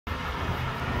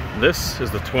This is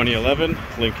the 2011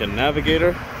 Lincoln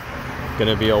Navigator.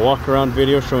 Gonna be a walk around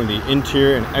video showing the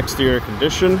interior and exterior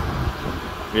condition.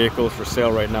 Vehicle is for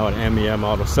sale right now at MEM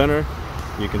Auto Center.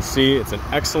 You can see it's in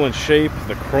excellent shape.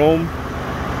 The chrome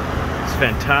is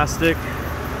fantastic.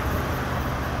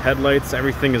 Headlights,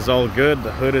 everything is all good.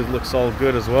 The hood looks all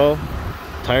good as well.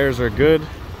 Tires are good.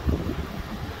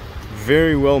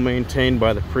 Very well maintained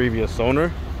by the previous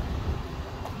owner.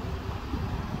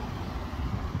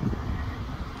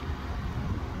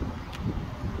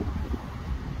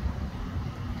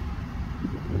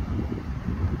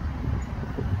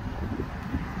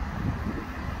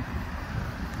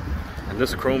 And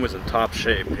this chrome is in top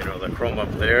shape. You know, the chrome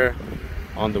up there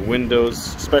on the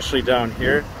windows, especially down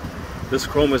here. This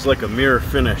chrome is like a mirror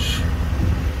finish.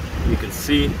 You can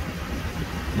see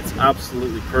it's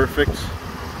absolutely perfect.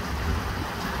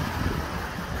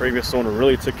 Previous owner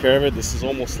really took care of it. This is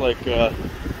almost like a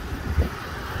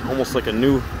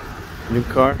new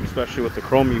car, especially with the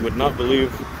chrome. You would not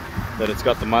believe that it's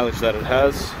got the mileage that it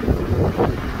has.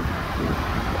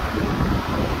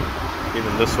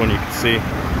 Even this one you can see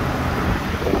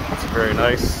it's very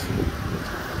nice.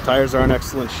 Tires are in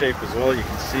excellent shape as well. You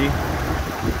can see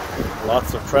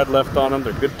lots of tread left on them.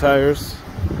 They're good tires.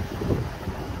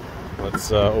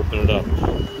 Let's open it up.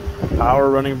 Power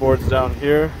running boards down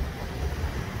here.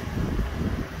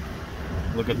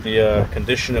 Look at the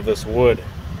condition of this wood.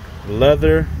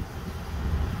 Leather,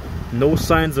 no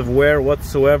signs of wear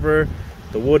whatsoever.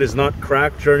 The wood is not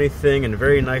cracked or anything, and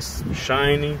very nice,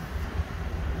 shiny.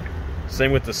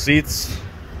 Same with the seats.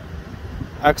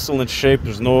 Excellent shape.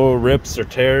 There's no rips or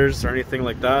tears or anything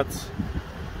like that.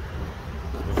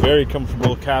 Very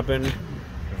comfortable cabin.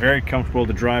 Very comfortable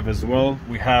to drive as well.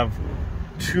 We have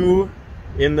two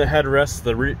in the headrests,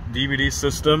 the DVD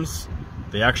systems.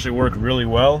 They actually work really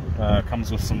well.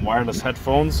 Comes with some wireless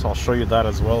headphones. I'll show you that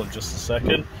as well in just a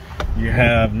second. You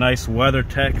have nice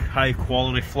WeatherTech, high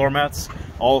quality floor mats,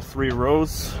 all 3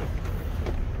 rows.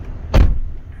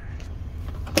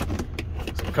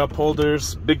 Some cup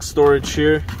holders, big storage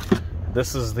here.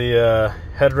 This is the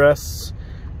headrests.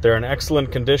 They're in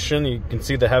excellent condition. You can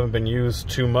see they haven't been used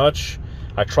too much.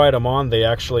 I tried them on. They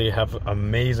actually have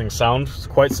amazing sound. It's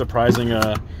quite surprising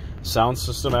sound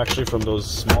system actually from those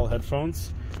small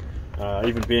headphones.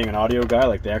 Even being an audio guy,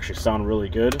 like, they actually sound really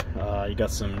good. You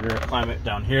got some rear climate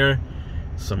down here,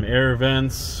 some air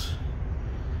vents,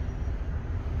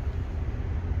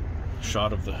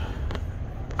 shot of the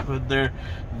hood there.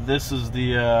 This is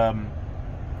the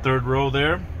 3rd row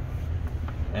there,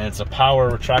 and it's a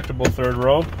power retractable 3rd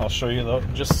row. I'll show you that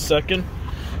in just a second.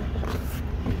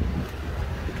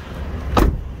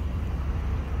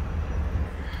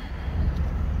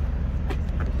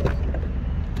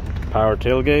 Power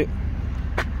tailgate.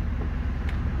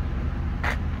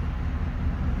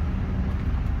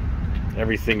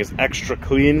 Everything is extra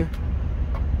clean.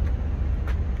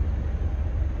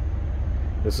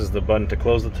 This is the button to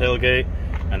close the tailgate,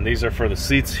 and these are for the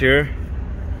seats here.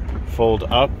 Fold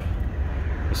up.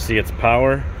 You see it's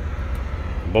power.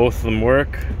 Both of them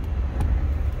work.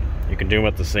 You can do them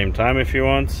at the same time if you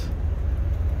want.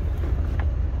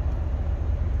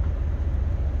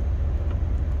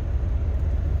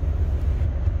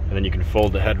 And then you can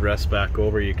fold the headrest back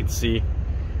over. You can see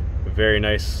a very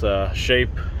nice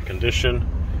shape, condition,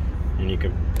 and you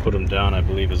can put them down, I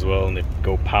believe, as well, and they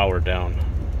go power down.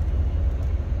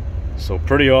 So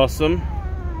pretty awesome.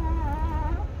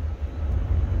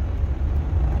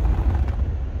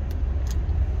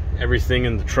 Everything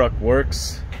in the truck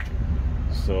works,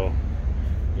 so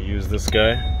you use this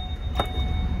guy.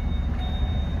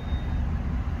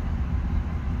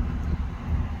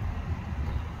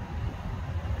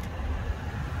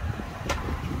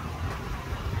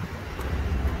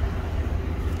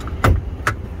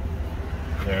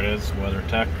 There it is,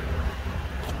 WeatherTech.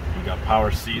 You got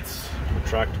power seats,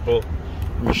 retractable.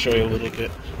 Let me show you a little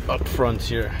bit up front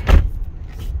here.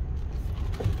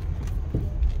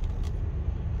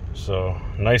 So,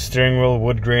 nice steering wheel,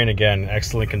 wood grain, again,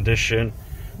 excellent condition.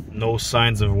 No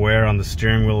signs of wear on the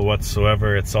steering wheel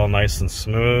whatsoever. It's all nice and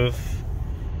smooth.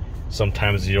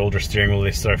 Sometimes the older steering wheel,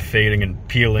 they start fading and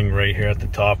peeling right here at the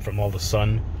top from all the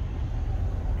sun.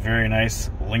 Very nice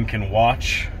Lincoln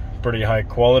watch, pretty high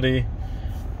quality.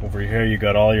 Over here you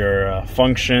got all your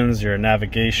functions, your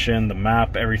navigation, the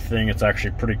map, everything. It's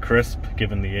actually pretty crisp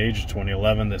given the age.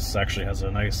 2011. This actually has a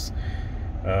nice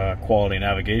quality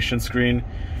navigation screen.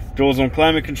 Dual zone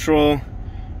climate control,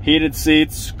 heated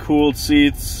seats, cooled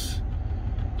seats,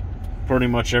 pretty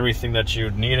much everything that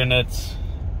you'd need in it.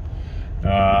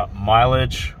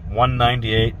 Mileage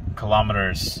 198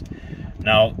 kilometers.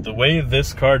 Now the way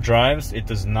this car drives, it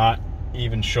does not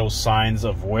even show signs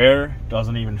of wear.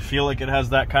 Doesn't even feel like it has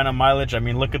that kind of mileage. I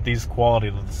mean, look at these quality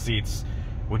of the seats.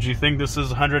 Would you think this is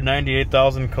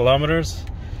 198,000 kilometers?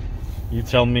 You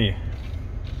tell me.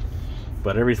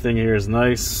 But everything here is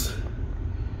nice.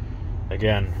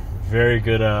 Again, very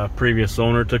good. Previous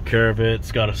owner took care of it.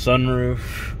 It's got a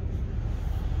sunroof.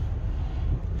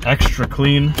 Extra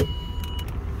clean.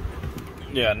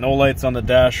 Yeah, no lights on the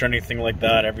dash or anything like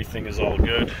that. Everything is all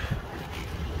good.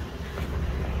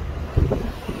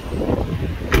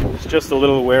 It's just a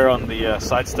little wear on the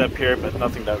side step here, but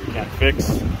nothing that we can't fix.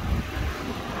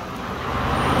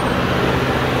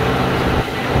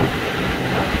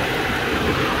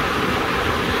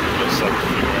 Just like to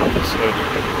figure out this hood.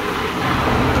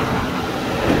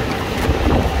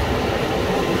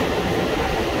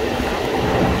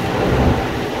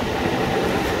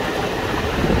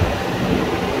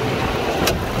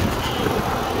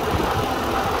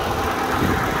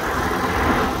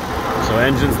 So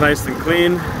engine's nice and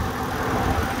clean.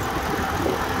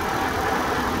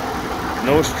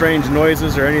 No strange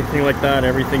noises or anything like that.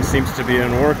 Everything seems to be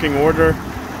in working order.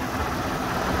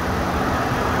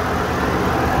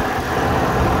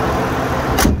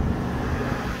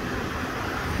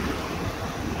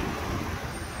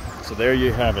 So there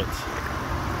you have it.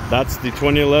 That's the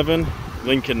 2011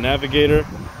 Lincoln Navigator.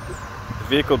 The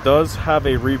vehicle does have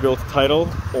a rebuilt title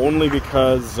only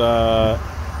because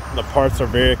the parts are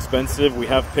very expensive. We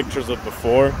have pictures of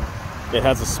before. It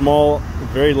has a small,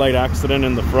 very light accident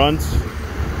in the front,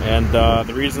 and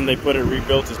the reason they put it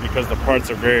rebuilt is because the parts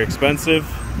are very expensive.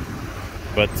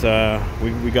 But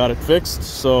we got it fixed.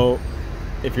 So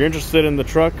if you're interested in the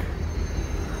truck,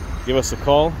 give us a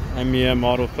call, MEM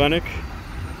Auto Clinic,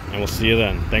 and we'll see you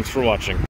then. Thanks for watching.